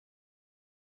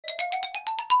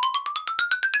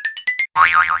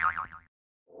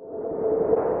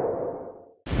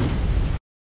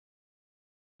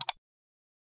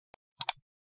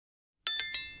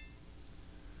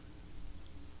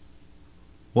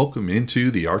Welcome into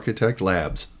the Architect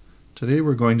Labs. Today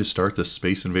we're going to start the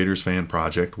Space Invaders fan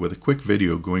project with a quick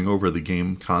video going over the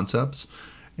game concepts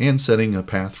and setting a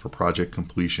path for project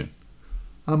completion.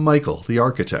 I'm Michael, the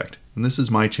architect, and this is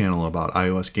my channel about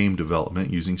iOS game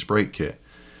development using SpriteKit.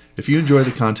 If you enjoy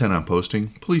the content I'm posting,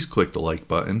 please click the like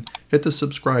button, hit the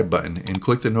subscribe button, and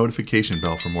click the notification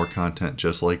bell for more content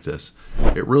just like this.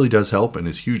 It really does help and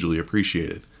is hugely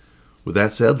appreciated. With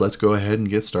that said, let's go ahead and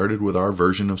get started with our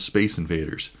version of Space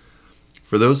Invaders.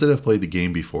 For those that have played the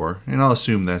game before, and I'll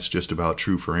assume that's just about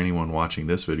true for anyone watching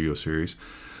this video series,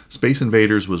 Space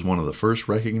Invaders was one of the first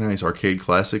recognized arcade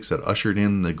classics that ushered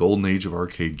in the golden age of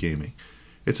arcade gaming.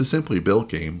 It's a simply built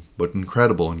game, but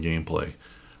incredible in gameplay.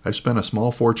 I've spent a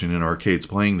small fortune in arcades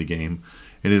playing the game,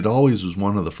 and it always was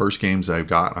one of the first games I've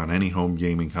got on any home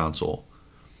gaming console.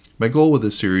 My goal with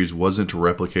this series wasn't to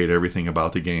replicate everything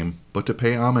about the game, but to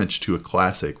pay homage to a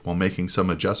classic while making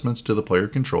some adjustments to the player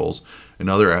controls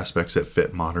and other aspects that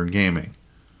fit modern gaming.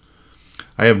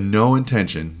 I have no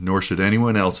intention, nor should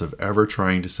anyone else, of ever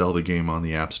trying to sell the game on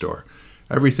the App Store.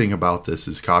 Everything about this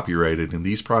is copyrighted and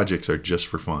these projects are just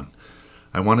for fun.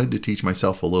 I wanted to teach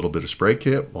myself a little bit of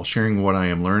SpriteKit while sharing what I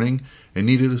am learning and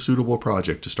needed a suitable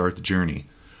project to start the journey.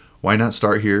 Why not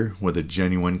start here with a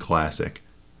genuine classic?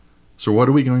 So what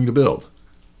are we going to build?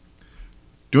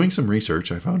 Doing some research,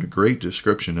 I found a great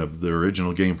description of the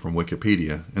original game from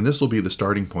Wikipedia, and this will be the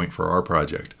starting point for our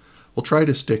project. We'll try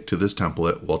to stick to this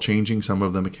template while changing some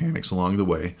of the mechanics along the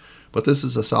way, but this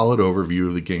is a solid overview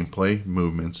of the gameplay,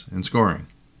 movements, and scoring.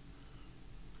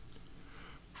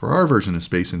 For our version of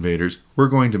Space Invaders, we're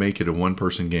going to make it a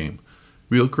one-person game.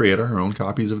 We'll create our own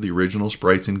copies of the original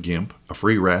sprites in GIMP, a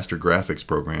free raster graphics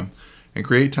program, and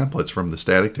create templates from the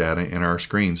static data in our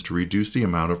screens to reduce the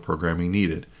amount of programming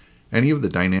needed. Any of the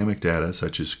dynamic data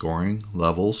such as scoring,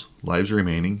 levels, lives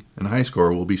remaining, and high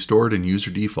score will be stored in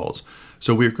user defaults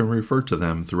so we can refer to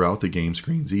them throughout the game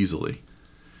screens easily.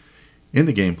 In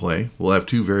the gameplay, we'll have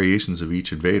two variations of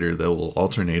each invader that will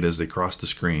alternate as they cross the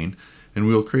screen, and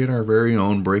we will create our very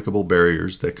own breakable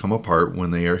barriers that come apart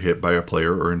when they are hit by a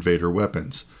player or invader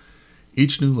weapons.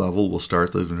 Each new level will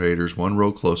start the invaders one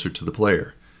row closer to the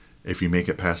player. If you make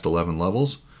it past 11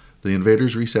 levels, the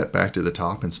invaders reset back to the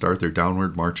top and start their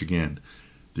downward march again.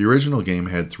 The original game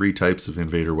had 3 types of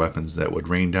invader weapons that would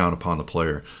rain down upon the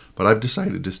player, but I've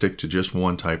decided to stick to just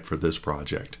one type for this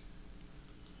project.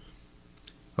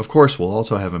 Of course, we'll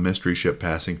also have a mystery ship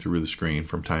passing through the screen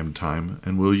from time to time,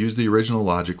 and we'll use the original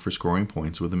logic for scoring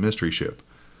points with the mystery ship.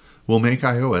 We'll make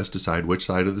iOS decide which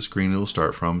side of the screen it will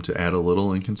start from to add a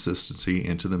little inconsistency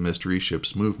into the mystery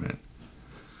ship's movement.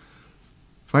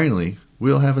 Finally,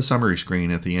 we'll have a summary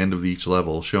screen at the end of each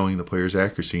level showing the player's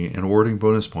accuracy and awarding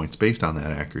bonus points based on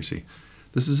that accuracy.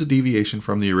 This is a deviation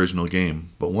from the original game,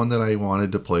 but one that I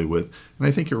wanted to play with, and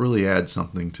I think it really adds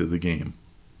something to the game.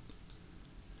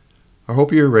 I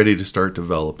hope you're ready to start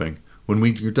developing. When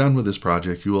you're done with this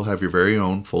project, you will have your very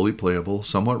own, fully playable,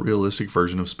 somewhat realistic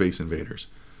version of Space Invaders.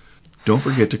 Don't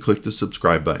forget to click the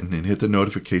subscribe button and hit the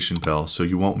notification bell so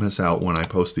you won't miss out when I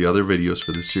post the other videos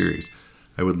for this series.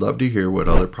 I would love to hear what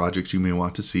other projects you may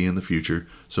want to see in the future,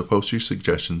 so post your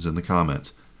suggestions in the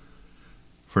comments.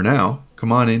 For now,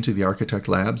 come on into the Architect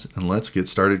Labs and let's get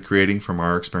started creating from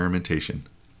our experimentation.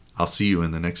 I'll see you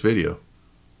in the next video.